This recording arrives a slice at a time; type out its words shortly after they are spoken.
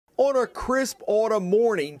On a crisp autumn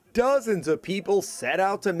morning, dozens of people set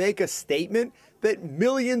out to make a statement that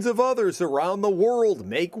millions of others around the world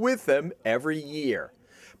make with them every year.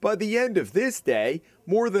 By the end of this day,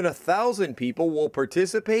 more than 1,000 people will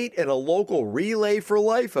participate in a local Relay for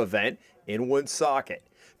Life event in Woonsocket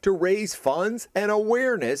to raise funds and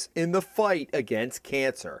awareness in the fight against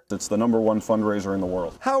cancer. It's the #1 fundraiser in the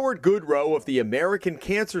world. Howard Goodrow of the American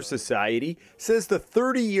Cancer Society says the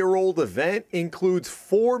 30-year-old event includes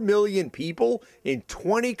 4 million people in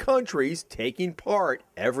 20 countries taking part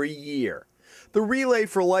every year. The Relay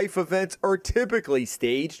for Life events are typically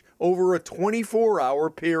staged over a 24-hour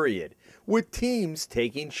period, with teams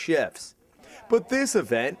taking shifts. But this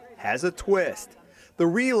event has a twist. The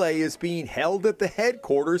relay is being held at the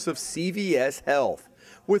headquarters of CVS Health,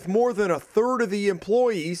 with more than 1/3 of the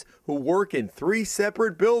employees who work in 3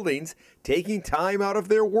 separate buildings taking time out of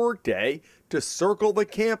their workday to circle the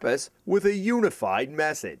campus with a unified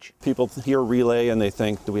message. People hear relay and they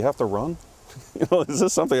think, do we have to run? Is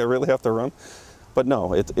this something I really have to run? But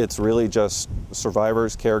no, it's really just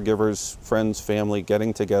survivors, caregivers, friends, family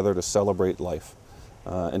getting together to celebrate life.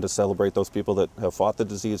 And to celebrate those people that have fought the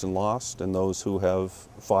disease and lost, and those who have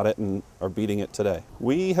fought it and are beating it today.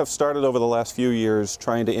 We have started over the last few years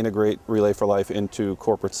trying to integrate Relay for Life into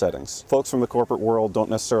corporate settings. Folks from the corporate world don't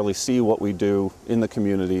necessarily see what we do in the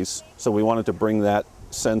communities, so we wanted to bring that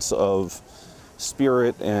sense of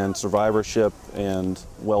spirit and survivorship and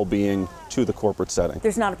well-being to the corporate setting.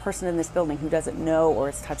 There's not a person in this building who doesn't know or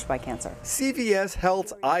is touched by cancer. CVS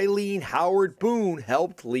Health's Eileen Howard Boone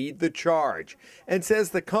helped lead the charge and says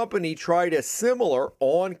the company tried a similar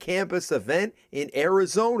on-campus event in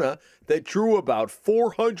Arizona that drew about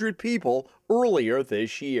 400 people earlier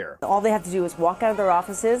this year. All they have to do is walk out of their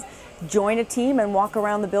offices, join a team, and walk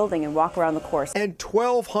around the building and walk around the course. And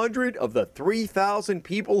 1,200 of the 3,000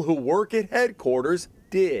 people who work at headquarters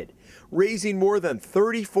did, raising more than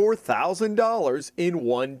 $34,000 in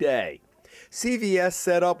one day. CVS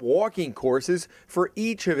set up walking courses for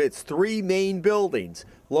each of its 3 main buildings,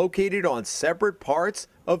 located on separate parts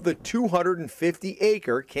of the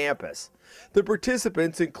 250-acre campus. The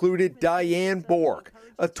participants included Diane Bork,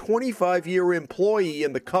 a 25-year employee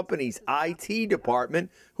in the company's IT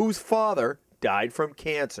department whose father died from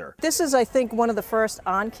cancer. This is, I think, one of the first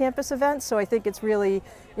on-campus events, so I think it's really,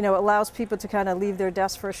 allows people to kind of leave their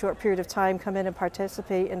desks for a short period of time, come in and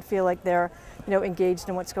participate and feel like they're, engaged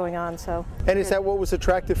in what's going on. So. And is that what was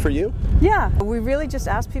attractive for you? Yeah, we really just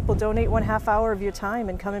asked people donate 1/2 hour of your time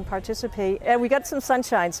and come and participate. And we got some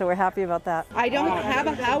sunshine, so we're happy about that. I don't have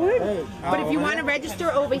a Howard, but if you want to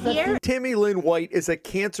register over here. Timmy Lynn White is a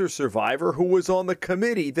cancer survivor who was on the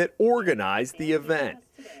committee that organized the event.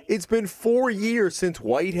 It's been 4 years since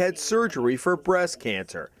White had surgery for breast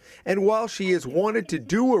cancer, and while she has wanted to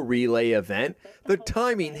do a relay event, the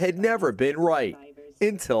timing had never been right,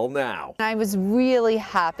 until now. I was really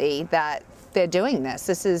happy that they're doing this.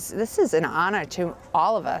 This is an honor to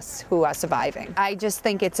all of us who are surviving. I just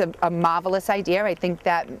think it's a marvelous idea. I think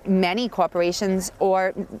that many corporations,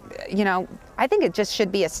 or I think it just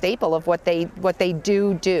should be a staple of what they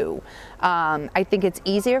do. I think it's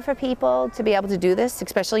easier for people to be able to do this,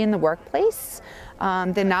 especially in the workplace.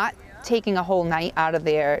 They're not taking a whole night out of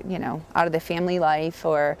their, out of their family life,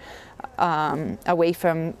 or away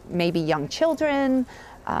from maybe young children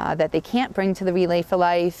that they can't bring to the Relay for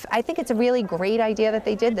Life. I think it's a really great idea that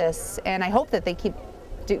they did this, and I hope that they keep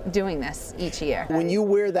doing this each year. When you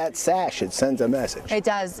wear that sash, it sends a message. It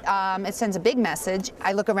does. It sends a big message.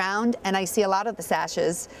 I look around and I see a lot of the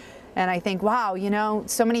sashes, and I think, wow,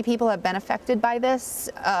 so many people have been affected by this,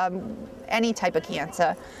 any type of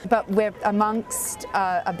cancer. But we're amongst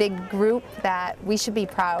a big group that we should be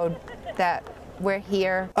proud that we're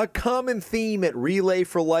here. A common theme at Relay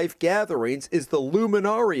for Life gatherings is the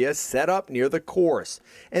luminaria set up near the course,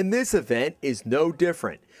 and this event is no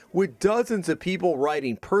different, with dozens of people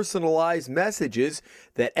writing personalized messages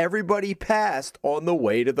that everybody passed on the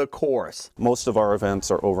way to the course. Most of our events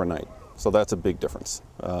are overnight, so that's a big difference.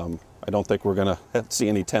 I don't think we're going to see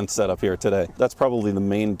any tents set up here today. That's probably the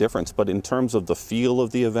main difference, but in terms of the feel of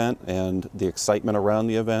the event and the excitement around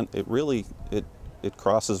the event, it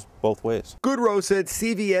crosses both ways. Goodrow said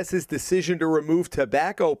CVS's decision to remove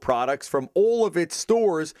tobacco products from all of its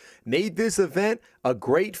stores made this event a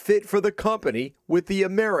great fit for the company with the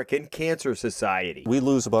American Cancer Society. We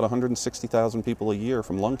lose about 160,000 people a year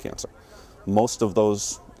from lung cancer. Most of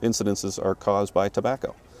those incidences are caused by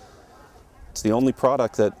tobacco. It's the only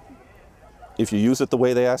product that, if you use it the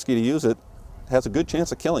way they ask you to use it, has a good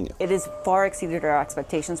chance of killing you. It has far exceeded our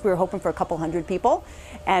expectations. We were hoping for a couple hundred people,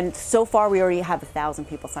 and so far we already have 1,000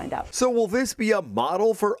 people signed up. So will this be a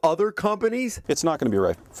model for other companies? It's not going to be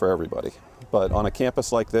right for everybody, but on a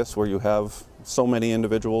campus like this where you have so many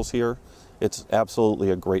individuals here, it's absolutely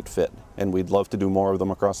a great fit, and we'd love to do more of them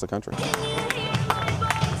across the country.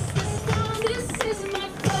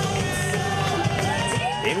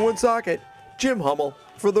 In Woonsocket, Jim Hummel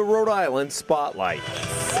for the Rhode Island Spotlight.